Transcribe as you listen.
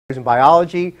in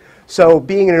biology. So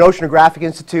being in an oceanographic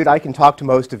institute, I can talk to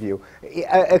most of you.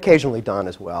 Occasionally Don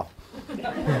as well.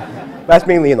 That's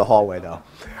mainly in the hallway, though.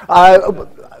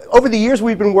 Over the years,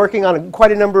 we've been working on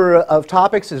quite a number of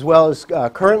topics, as well as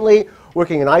currently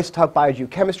working in isotope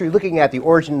biogeochemistry, looking at the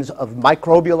origins of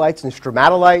microbialites and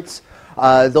stromatolites.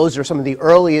 Those are some of the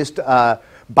earliest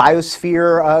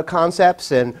biosphere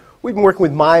concepts, and we've been working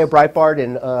with Maya Breitbart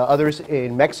and others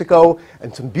in Mexico,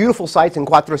 and some beautiful sites in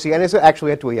Cuatro Ciénegas.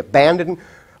 Actually, we abandoned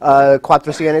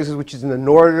Cuatro Ciénegas, which is in the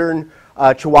northern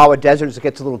Chihuahua deserts. It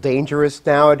gets a little dangerous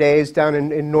nowadays down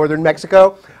in northern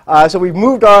Mexico. So we've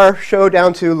moved our show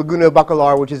down to Laguna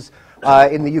Bacalar, which is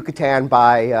in the Yucatan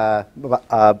by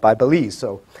Belize,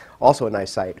 so also a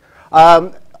nice site.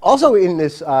 Also in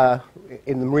this,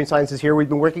 in the marine sciences here, we've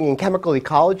been working in chemical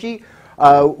ecology,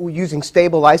 using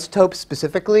stable isotopes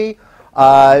specifically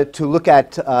to look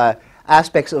at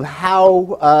aspects of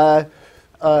how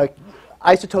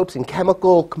isotopes and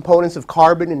chemical components of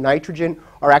carbon and nitrogen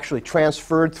are actually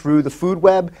transferred through the food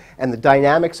web and the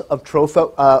dynamics of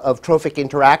trophic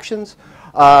interactions,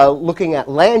 looking at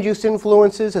land use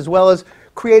influences, as well as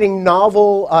creating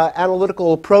novel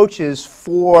analytical approaches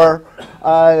for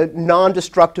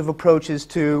non-destructive approaches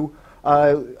to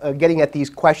getting at these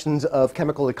questions of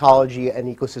chemical ecology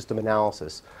and ecosystem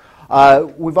analysis.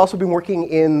 We've also been working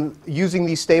in using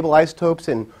these stable isotopes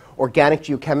in organic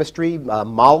geochemistry,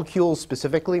 molecules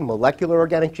specifically, molecular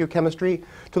organic geochemistry,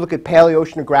 to look at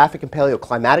paleoceanographic and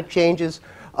paleoclimatic changes,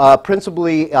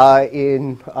 principally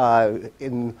in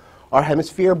our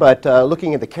hemisphere, but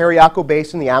looking at the Cariaco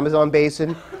Basin, the Amazon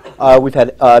Basin. We've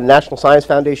had National Science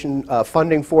Foundation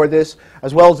funding for this,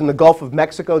 as well as in the Gulf of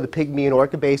Mexico, the Pygmy and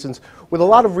Orca Basins, with a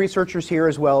lot of researchers here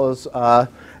as well as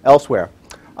elsewhere.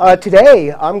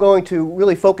 Today, I'm going to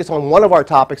really focus on one of our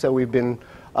topics that we've been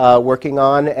working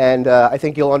on, and I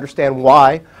think you'll understand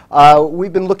why.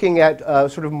 We've been looking at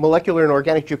sort of molecular and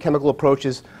organic geochemical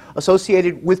approaches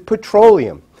associated with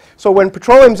petroleum. So when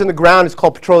petroleum's in the ground, it's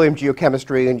called petroleum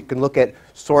geochemistry, and you can look at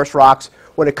source rocks.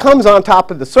 When it comes on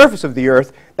top of the surface of the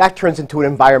Earth, that turns into an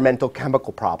environmental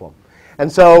chemical problem.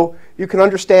 And so you can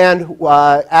understand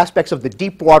aspects of the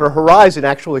deep water horizon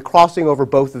actually crossing over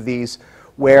both of these,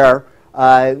 where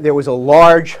there was a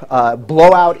large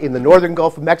blowout in the northern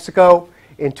Gulf of Mexico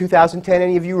in 2010.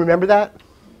 Any of you remember that?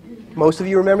 Most of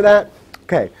you remember that?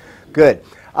 Okay, good.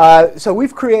 So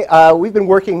we've been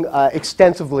working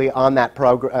extensively on that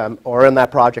program or on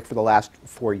that project for the last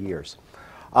 4 years.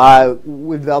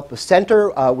 We've developed a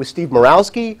center with Steve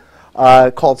Morawski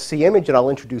called C-Image, and I'll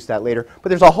introduce that later. But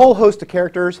there's a whole host of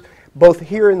characters, both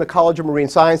here in the College of Marine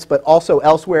Science, but also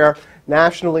elsewhere,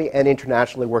 nationally and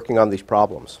internationally, working on these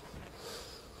problems.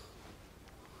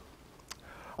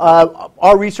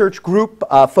 Our research group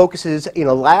focuses in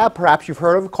a lab, perhaps you've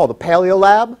heard of, called the Paleo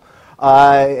Lab.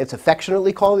 It's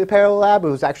affectionately called the Paleo Lab. It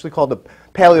was actually called the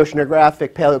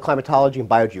Paleoceanographic, Paleoclimatology, and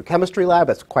Biogeochemistry Lab.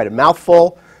 That's quite a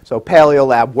mouthful, so Paleo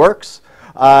Lab works.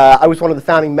 I was one of the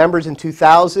founding members in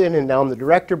 2000, and now I'm the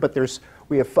director, but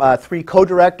we have 3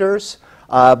 co-directors,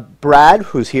 Brad,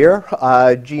 who's here,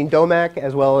 Jean Domack,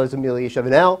 as well as Amelia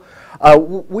Chavanel.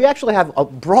 We actually have a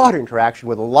broad interaction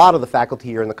with a lot of the faculty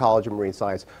here in the College of Marine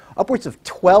Science. Upwards of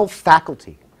 12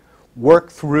 faculty work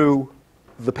through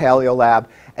the Paleo Lab,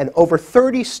 and over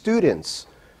 30 students,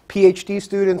 PhD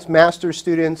students, master's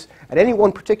students, at any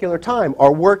one particular time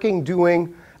are working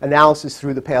doing analysis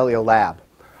through the Paleo Lab.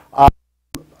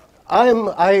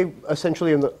 I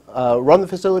essentially run the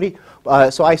facility,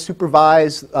 so I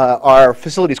supervise our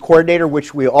facilities coordinator,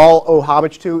 which we all owe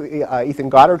homage to, Ethan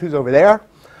Goddard, who's over there.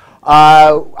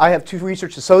 I have 2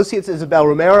 research associates, Isabel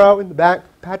Romero in the back,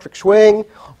 Patrick Schwing,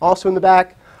 also in the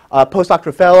back,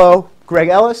 postdoctoral fellow, Greg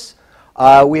Ellis.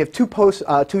 We have 2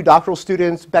 doctoral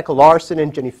students, Becca Larson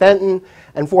and Jenny Fenton,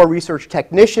 and 4 research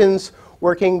technicians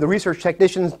working. The research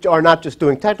technicians are not just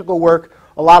doing technical work.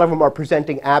 A lot of them are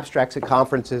presenting abstracts at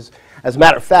conferences. As a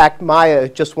matter of fact, Maya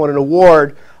just won an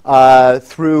award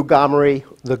through GOMRI,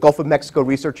 the Gulf of Mexico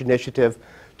Research Initiative,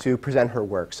 to present her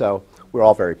work. So we're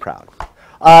all very proud.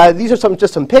 These are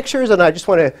just some pictures, and I just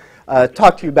want to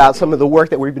talk to you about some of the work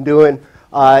that we've been doing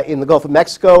in the Gulf of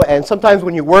Mexico. And sometimes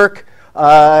when you work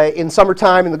in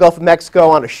summertime in the Gulf of Mexico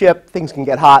on a ship, things can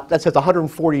get hot. That says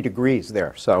 140 degrees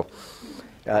there, so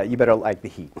you better like the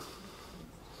heat.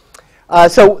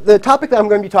 So the topic that I'm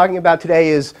going to be talking about today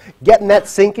is getting that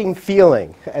sinking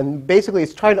feeling. And basically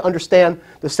it's trying to understand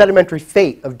the sedimentary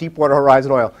fate of deepwater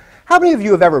horizon oil. How many of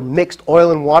you have ever mixed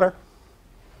oil and water?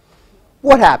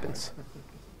 What happens?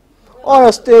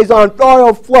 Oil stays on,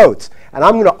 oil floats. And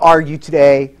I'm going to argue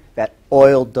today that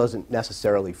oil doesn't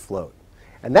necessarily float.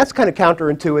 And that's kind of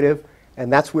counterintuitive,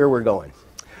 and that's where we're going.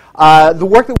 The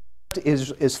work that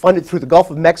is funded through the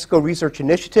Gulf of Mexico Research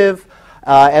Initiative,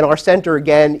 and our center,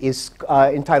 again, is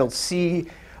entitled C,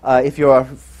 if you're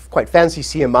quite fancy,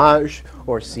 C-Image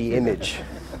or C-Image.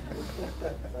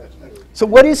 So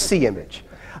what is C-Image?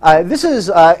 This is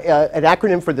an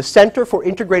acronym for the Center for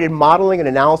Integrated Modeling and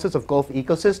Analysis of Gulf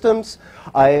Ecosystems.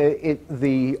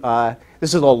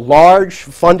 This is a large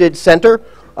funded center.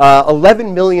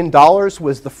 $11 million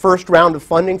was the first round of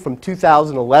funding from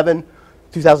 2011,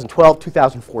 2012,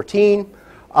 2014.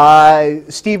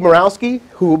 Steve Morawski,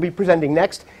 who will be presenting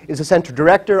next, is the center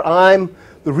director. I'm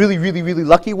the really, really, really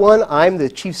lucky one. I'm the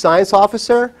chief science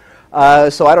officer,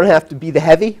 so I don't have to be the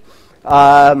heavy.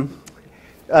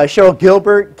 Cheryl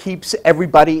Gilbert keeps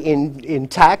everybody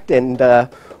intact and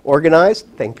organized.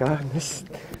 Thank goodness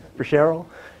for Cheryl.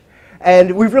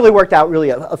 And we've really worked out really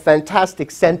a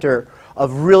fantastic center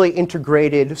of really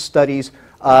integrated studies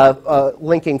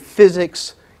linking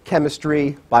physics,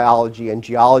 chemistry, biology, and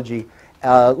geology,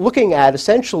 looking at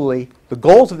essentially the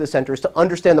goals of the center is to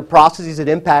understand the processes and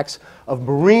impacts of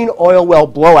marine oil well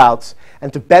blowouts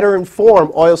and to better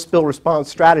inform oil spill response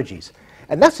strategies.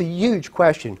 And that's a huge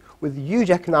question with huge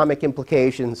economic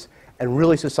implications and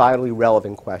really societally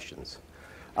relevant questions.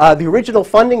 The original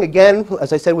funding, again,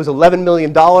 as I said, was $11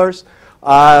 million.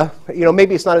 You know,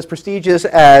 maybe it's not as prestigious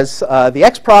as the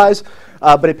X Prize,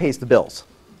 but it pays the bills.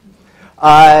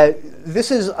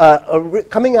 This is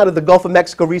coming out of the Gulf of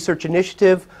Mexico Research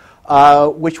Initiative,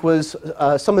 which was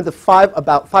some of the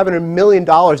about $500 million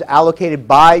allocated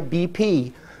by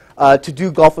BP to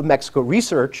do Gulf of Mexico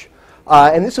research.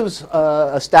 And this was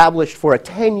established for a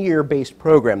 10-year based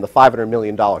program, the $500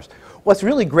 million. What's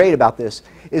really great about this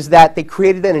is that they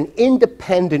created then an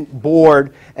independent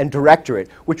board and directorate,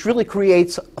 which really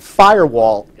creates a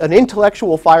firewall, an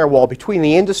intellectual firewall between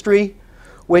the industry,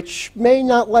 which may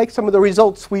not like some of the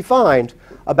results we find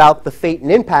about the fate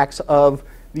and impacts of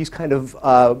these kind of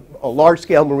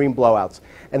large-scale marine blowouts.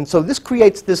 And so this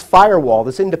creates this firewall,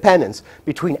 this independence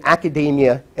between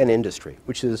academia and industry,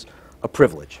 which is a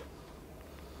privilege.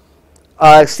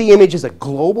 C-Image is a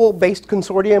global-based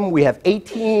consortium. We have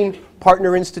 18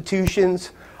 partner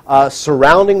institutions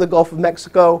surrounding the Gulf of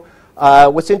Mexico.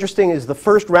 What's interesting is the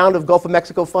first round of Gulf of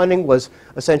Mexico funding was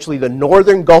essentially the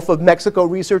Northern Gulf of Mexico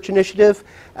Research Initiative.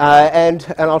 And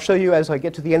I'll show you as I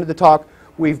get to the end of the talk,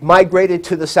 we've migrated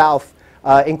to the south,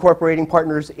 incorporating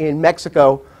partners in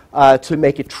Mexico to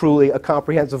make it truly a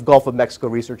comprehensive Gulf of Mexico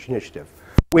Research Initiative.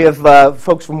 We have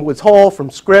folks from Woods Hole,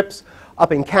 from Scripps,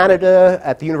 up in Canada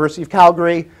at the University of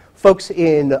Calgary, folks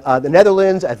in the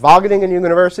Netherlands at Wageningen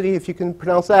University, if you can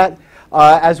pronounce that,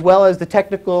 as well as the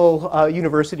Technical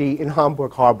University in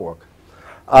Hamburg-Harburg.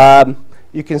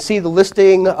 You can see the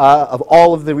listing of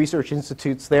all of the research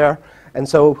institutes there. And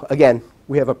so, again,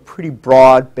 we have a pretty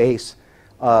broad base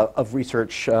of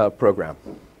research program.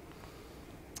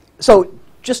 So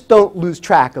just don't lose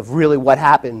track of really what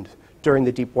happened during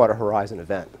the Deepwater Horizon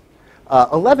event.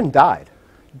 11 died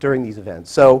during these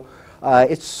events. So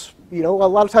it's, you know, a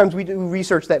lot of times we do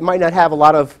research that might not have a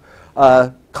lot of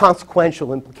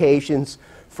consequential implications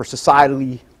for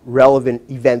societally relevant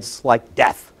events like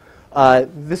death.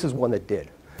 This is one that did.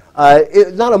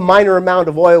 Not a minor amount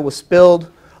of oil was spilled.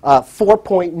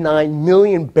 4.9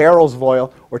 million barrels of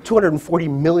oil, or 240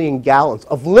 million gallons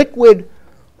of liquid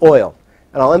oil.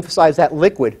 And I'll emphasize that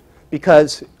liquid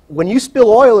because when you spill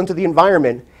oil into the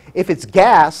environment, if it's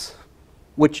gas,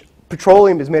 which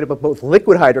petroleum is made up of both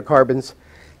liquid hydrocarbons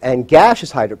and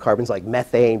gaseous hydrocarbons like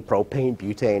methane, propane,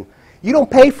 butane, you don't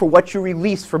pay for what you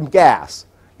release from gas.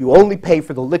 You only pay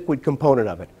for the liquid component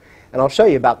of it. And I'll show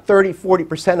you about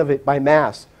 30–40% of it by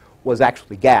mass was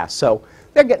actually gas. So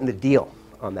they're getting the deal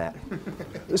on that.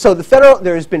 So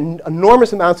there's been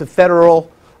enormous amounts of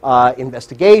federal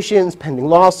investigations, pending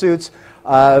lawsuits.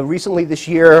 Recently this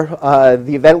year,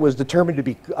 the event was determined to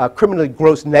be criminally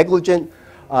gross negligent.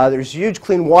 There's huge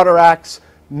Clean Water Acts,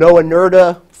 no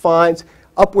inertia fines.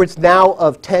 Upwards now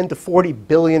of $10 to $40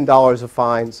 billion of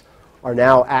fines are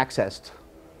now accessed,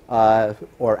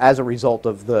 or as a result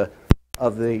of the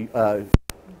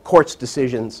court's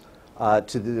decisions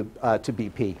to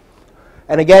BP.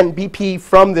 And again, BP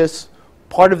from this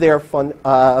part of their part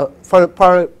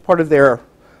of their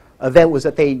event was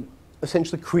that they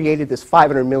essentially created this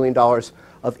 $500 million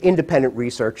of independent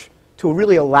research to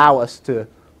really allow us to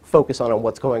focus on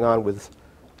what's going on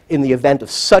in the event of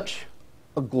such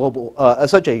a global,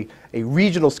 such a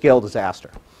regional scale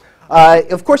disaster.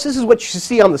 Of course, this is what you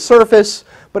see on the surface,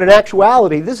 but in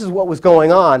actuality, this is what was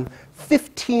going on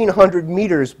 1,500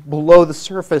 meters below the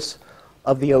surface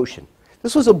of the ocean.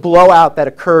 This was a blowout that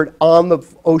occurred on the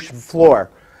ocean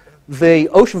floor. The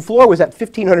ocean floor was at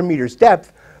 1,500 meters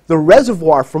depth. The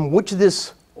reservoir from which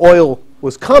this oil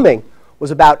was coming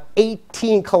was about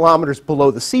 18 kilometers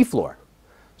below the seafloor.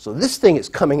 So this thing is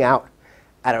coming out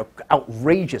at an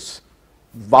outrageous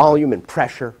volume and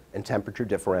pressure and temperature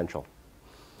differential.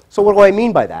 So what do I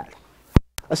mean by that?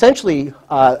 Essentially,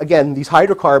 again, these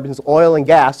hydrocarbons, oil and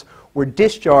gas, were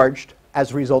discharged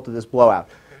as a result of this blowout.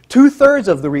 2/3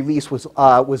 of the release was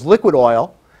liquid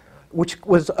oil, which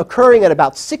was occurring at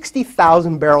about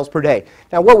 60,000 barrels per day.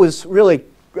 Now, what was really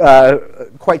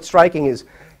quite striking is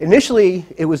initially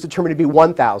it was determined to be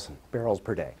 1,000 barrels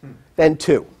per day, then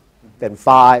 2, then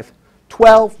 5,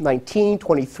 12, 19,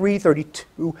 23,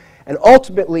 32, and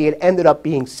ultimately it ended up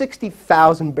being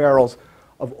 60,000 barrels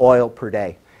of oil per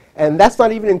day. And that's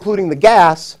not even including the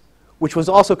gas, which was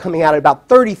also coming out at about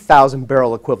 30,000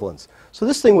 barrel equivalents. So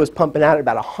this thing was pumping out at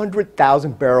about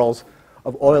 100,000 barrels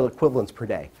of oil equivalents per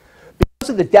day. Because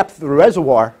of the depth of the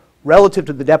reservoir relative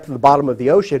to the depth of the bottom of the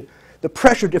ocean, the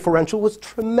pressure differential was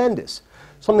tremendous,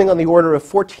 something on the order of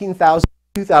 14,000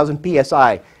 to 2,000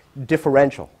 psi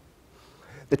differential.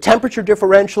 The temperature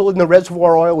differential in the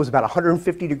reservoir oil was about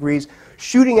 150 degrees,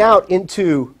 shooting out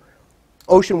into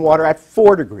ocean water at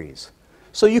 4 degrees.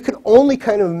 So you can only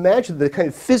kind of imagine the kind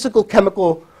of physical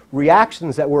chemical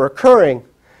reactions that were occurring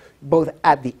both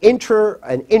at the inter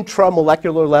and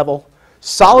intramolecular level,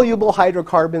 soluble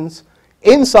hydrocarbons,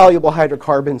 insoluble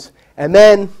hydrocarbons, and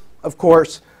then, of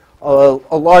course,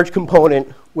 a large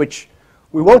component, which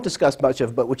we won't discuss much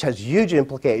of, but which has huge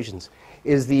implications,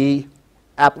 is the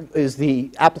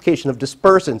application of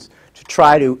dispersants to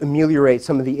try to ameliorate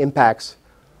some of the impacts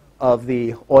of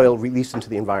the oil released into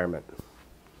the environment.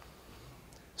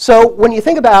 So when you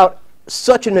think about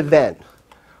such an event,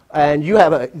 and you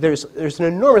have there's an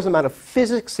enormous amount of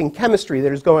physics and chemistry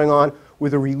that is going on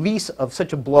with the release of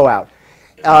such a blowout.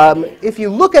 If you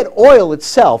look at oil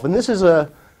itself, and this is a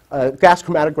gas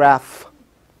chromatograph,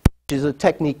 which is a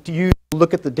technique to use to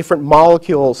look at the different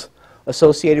molecules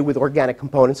associated with organic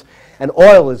components, and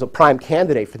oil is a prime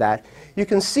candidate for that. You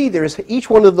can see there's each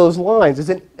one of those lines is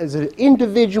an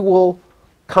individual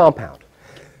compound.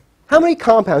 How many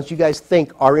compounds do you guys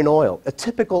think are in oil, a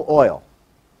typical oil?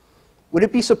 Would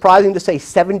it be surprising to say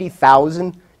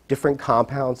 70,000 different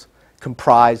compounds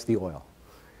comprise the oil?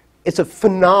 It's a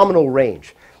phenomenal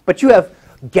range. But you have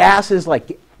gases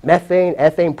like methane,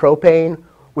 ethane, propane,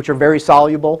 which are very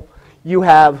soluble. You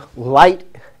have light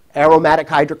aromatic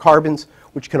hydrocarbons,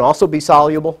 which can also be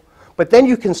soluble. But then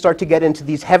you can start to get into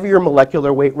these heavier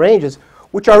molecular weight ranges,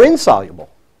 which are insoluble.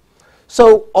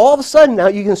 So all of a sudden now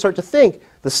you can start to think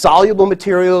the soluble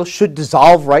material should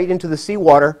dissolve right into the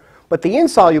seawater, but the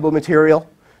insoluble material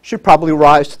should probably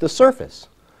rise to the surface.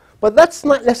 But that's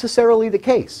not necessarily the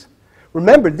case.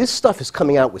 Remember, this stuff is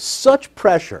coming out with such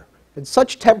pressure and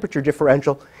such temperature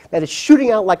differential that it's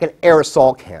shooting out like an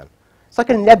aerosol can. It's like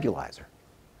a nebulizer,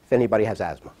 if anybody has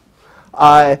asthma.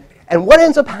 And what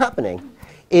ends up happening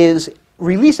is,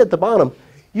 release at the bottom,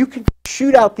 you can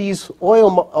shoot out these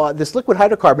this liquid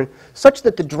hydrocarbon such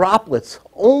that the droplets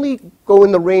only go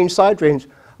in the side range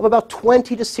of about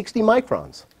 20 to 60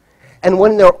 microns. And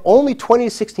when they're only 20 to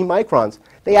 60 microns,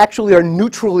 they actually are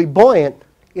neutrally buoyant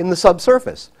in the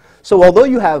subsurface. So although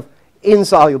you have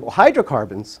insoluble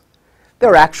hydrocarbons,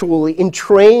 they're actually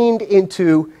entrained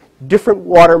into different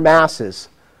water masses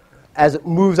as it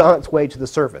moves on its way to the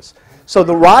surface. So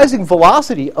the rising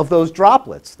velocity of those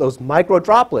droplets, those micro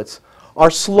droplets,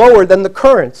 are slower than the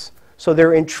currents, so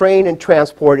they're entrained and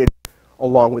transported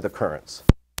along with the currents.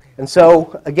 And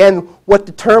so, again, what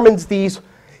determines these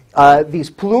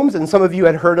plumes, and some of you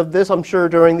had heard of this, I'm sure,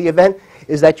 during the event,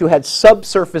 is that you had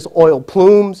subsurface oil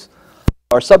plumes,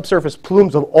 or subsurface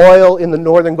plumes of oil in the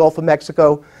northern Gulf of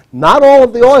Mexico. Not all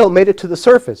of the oil made it to the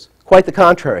surface. Quite the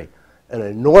contrary. An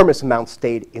enormous amount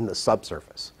stayed in the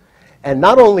subsurface. And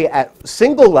not only at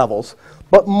single levels,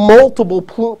 but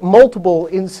multiple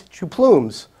in situ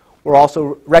plumes were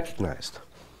also recognized.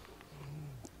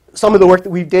 Some of the work that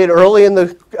we did during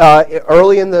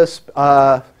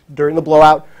the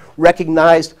blowout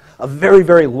recognized a very,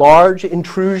 very large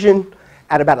intrusion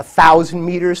at about 1,000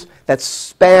 meters that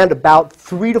spanned about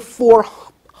 300 to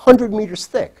 400 meters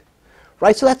thick.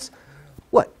 Right? So that's,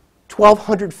 what,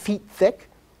 1,200 feet thick?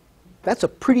 That's a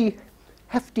pretty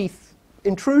hefty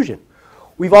intrusion.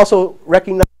 We've also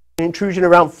recognized an intrusion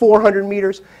around 400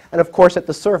 meters, and of course at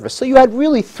the surface. So you had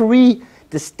really 3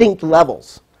 distinct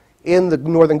levels in the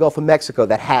northern Gulf of Mexico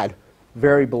that had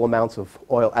variable amounts of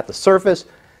oil at the surface,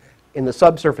 in the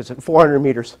subsurface at 400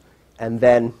 meters, and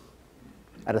then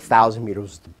at 1,000 meters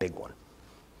was the big one.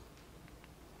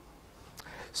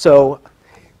 So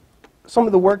some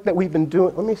of the work that we've been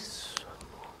doing,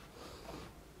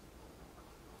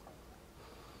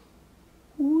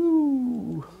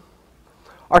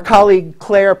 Our colleague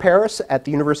Claire Paris at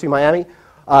the University of Miami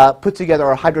put together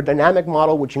a hydrodynamic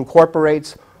model which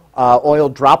incorporates oil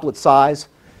droplet size.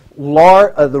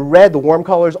 The red, the warm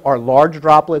colors, are large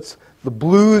droplets. The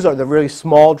blues are the really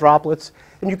small droplets.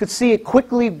 And you can see it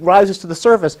quickly rises to the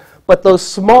surface, but those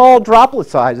small droplet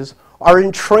sizes are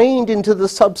entrained into the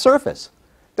subsurface.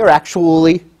 They're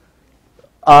actually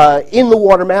in the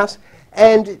water mass.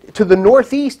 And to the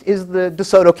northeast is the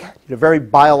DeSoto Canyon, a very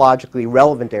biologically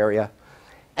relevant area.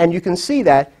 And you can see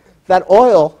that that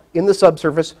oil in the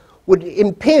subsurface would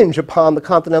impinge upon the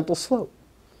continental slope.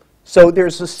 So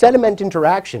there's a sediment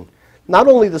interaction. Not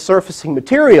only the surfacing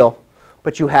material,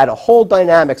 but you had a whole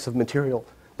dynamics of material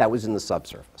that was in the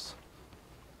subsurface.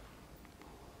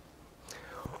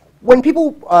 When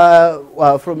people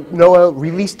from NOAA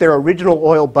released their original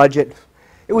oil budget,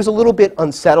 it was a little bit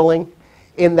unsettling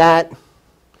in that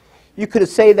you could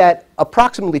say that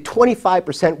approximately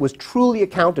 25% was truly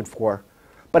accounted for,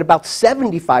 but about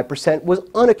 75% was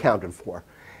unaccounted for.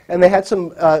 And they had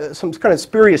some kind of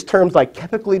spurious terms like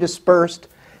chemically dispersed,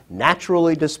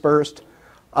 naturally dispersed,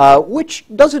 which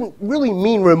doesn't really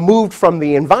mean removed from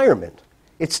the environment.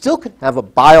 It still can have a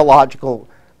biological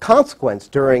consequence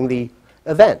during the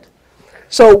event.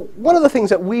 So one of the things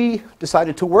that we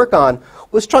decided to work on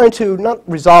was trying to not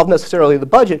resolve necessarily the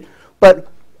budget, but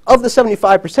of the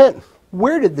 75%,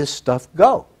 where did this stuff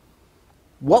go?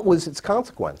 What was its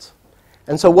consequence?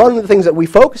 And so one of the things that we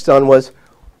focused on was,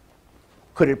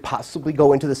 could it possibly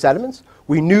go into the sediments?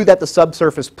 We knew that the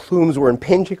subsurface plumes were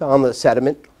impinging on the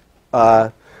sediment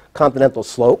continental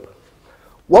slope.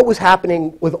 What was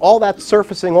happening with all that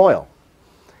surfacing oil?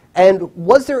 And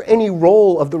was there any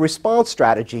role of the response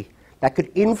strategy that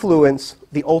could influence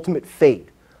the ultimate fate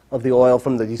of the oil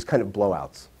from these kind of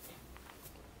blowouts?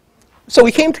 So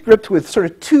we came to grips with sort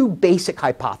of two basic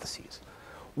hypotheses.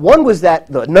 One was that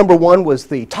number one was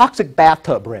the toxic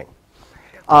bathtub ring.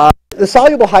 The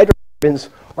soluble hydrocarbons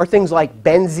are things like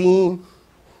benzene,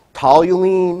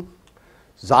 toluene,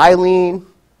 xylene,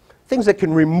 things that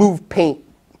can remove paint,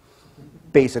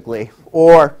 basically,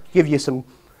 or give you some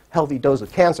healthy dose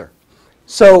of cancer.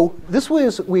 So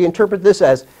we interpret this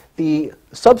as the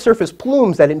subsurface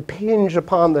plumes that impinge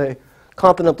upon the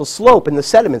continental slope and the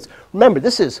sediments. Remember,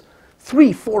 this is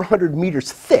 400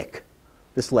 meters thick,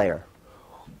 this layer.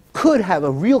 Could have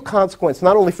a real consequence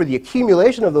not only for the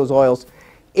accumulation of those oils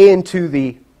into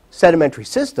the sedimentary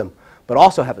system, but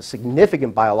also have a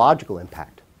significant biological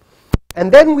impact.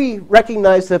 And then we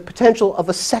recognize the potential of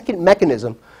a second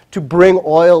mechanism to bring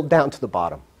oil down to the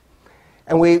bottom.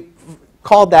 And we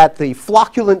called that the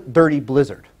flocculent dirty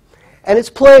blizzard. And it's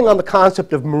playing on the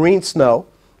concept of marine snow,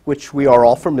 which we are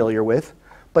all familiar with.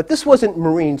 But this wasn't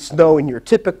marine snow in your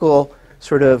typical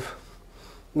sort of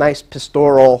nice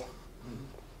pastoral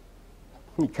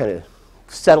kind of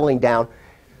settling down.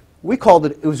 We called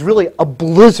it was really a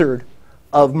blizzard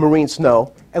of marine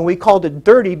snow, and we called it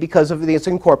dirty because of its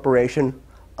incorporation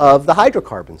of the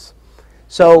hydrocarbons.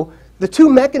 So the two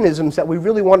mechanisms that we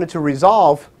really wanted to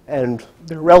resolve, and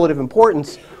their relative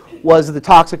importance, was the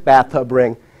toxic bathtub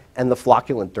ring and the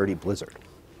flocculent dirty blizzard.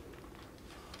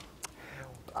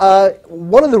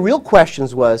 One of the real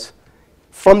questions was,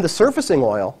 from the surfacing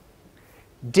oil,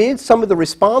 did some of the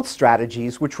response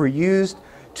strategies which were used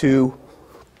to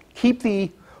keep the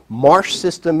marsh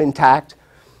system intact,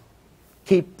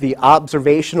 keep the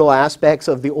observational aspects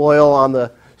of the oil on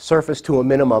the surface to a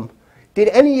minimum, did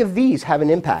any of these have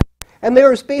an impact? And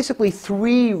there's basically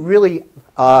three really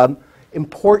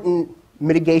important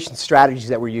mitigation strategies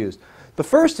that were used. The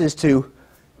first is to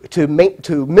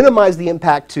minimize the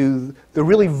impact to the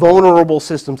really vulnerable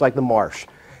systems like the marsh.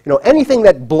 You know, anything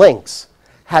that blinks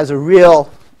has a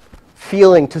real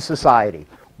feeling to society.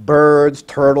 Birds,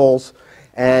 turtles,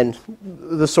 and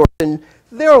the sort. And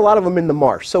there are a lot of them in the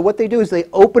marsh. So what they do is they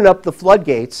open up the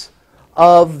floodgates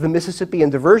of the Mississippi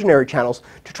and diversionary channels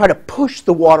to try to push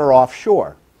the water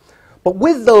offshore. But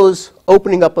with those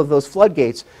opening up of those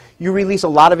floodgates, you release a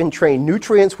lot of entrained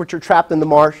nutrients which are trapped in the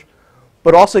marsh,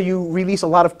 but also you release a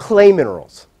lot of clay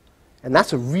minerals. And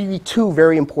that's really two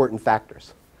very important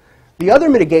factors. The other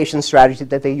mitigation strategy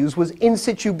that they used was in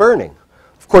situ burning.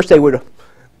 Of course, they would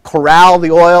corral the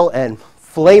oil and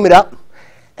flame it up.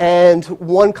 And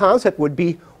one concept would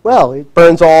be, well, it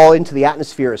burns all into the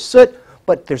atmosphere as soot,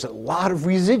 but there's a lot of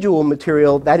residual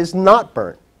material that is not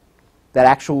burnt, that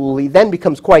actually then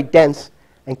becomes quite dense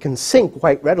and can sink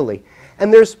quite readily.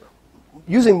 And there's,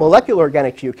 using molecular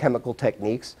organic geochemical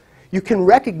techniques, you can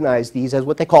recognize these as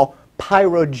what they call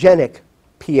pyrogenic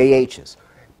PAHs.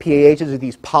 PAHs are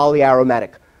these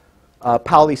polyaromatic,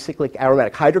 polycyclic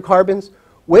aromatic hydrocarbons,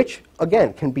 which,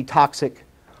 again, can be toxic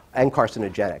and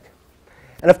carcinogenic.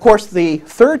 And of course, the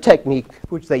third technique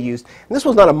which they used, and this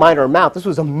was not a minor amount, this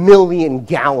was 1,000,000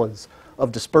 gallons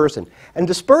of dispersant. And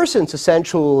dispersants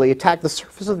essentially attack the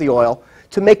surface of the oil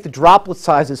to make the droplet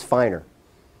sizes finer.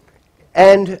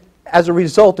 And as a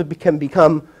result, it can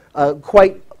become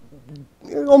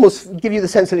almost give you the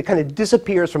sense that it kind of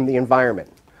disappears from the environment.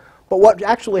 But what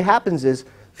actually happens is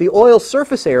the oil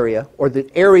surface area, or the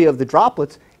area of the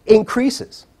droplets,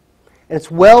 increases. And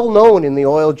it's well known in the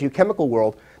oil geochemical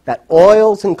world that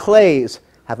oils and clays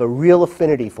have a real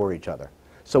affinity for each other.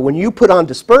 So when you put on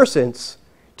dispersants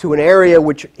to an area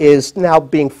which is now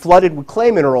being flooded with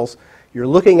clay minerals, you're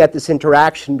looking at this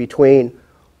interaction between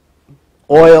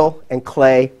oil and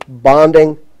clay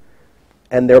bonding,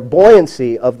 and their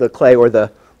buoyancy of the clay, or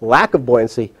the lack of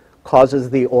buoyancy, causes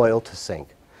the oil to sink.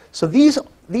 So these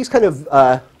kind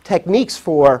of techniques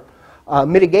for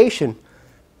mitigation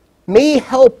may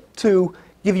help to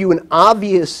give you an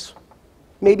obvious,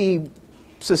 maybe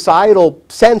societal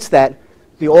sense that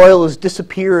the oil has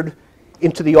disappeared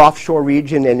into the offshore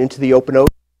region and into the open ocean.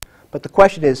 But the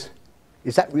question is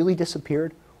that really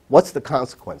disappeared? What's the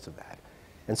consequence of that?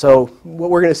 And so what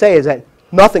we're going to say is that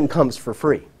nothing comes for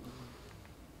free.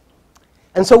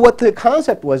 And so what the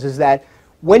concept was is that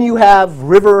when you have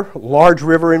large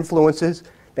river influences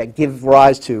that give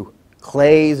rise to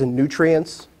clays and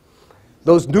nutrients,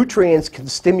 those nutrients can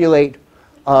stimulate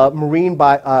marine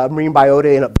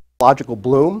biota in a biological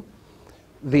bloom.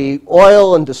 The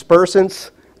oil and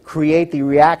dispersants create the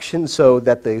reaction so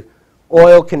that the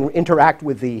oil can interact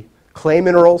with the clay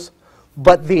minerals.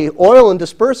 But the oil and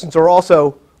dispersants are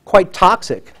also quite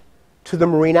toxic to the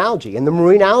marine algae. And the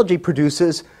marine algae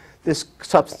produces this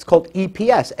substance called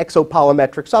EPS,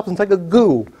 exopolymetric substance, like a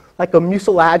goo, like a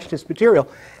mucilaginous material.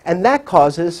 And that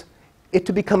causes it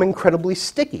to become incredibly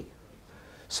sticky.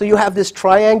 So you have this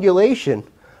triangulation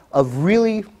of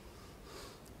really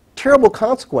terrible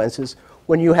consequences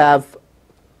when you have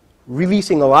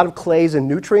releasing a lot of clays and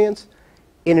nutrients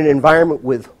in an environment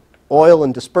with oil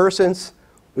and dispersants,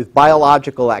 with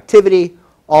biological activity.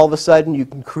 All of a sudden you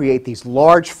can create these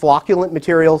large flocculent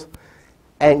materials,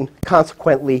 and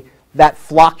consequently that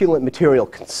flocculent material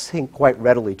can sink quite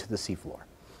readily to the seafloor.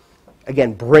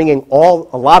 Again, bringing a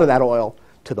lot of that oil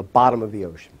to the bottom of the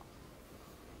ocean.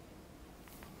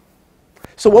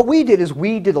 So what we did is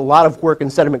we did a lot of work in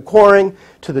sediment coring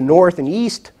to the north and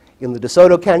east in the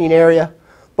DeSoto Canyon area,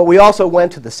 but we also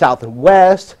went to the south and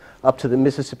west, up to the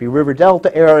Mississippi River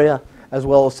Delta area, as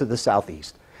well as to the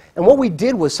southeast. And what we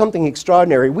did was something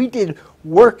extraordinary. We did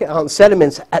work on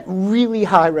sediments at really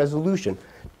high resolution,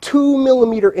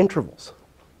 2-millimeter intervals,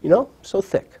 so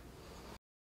thick.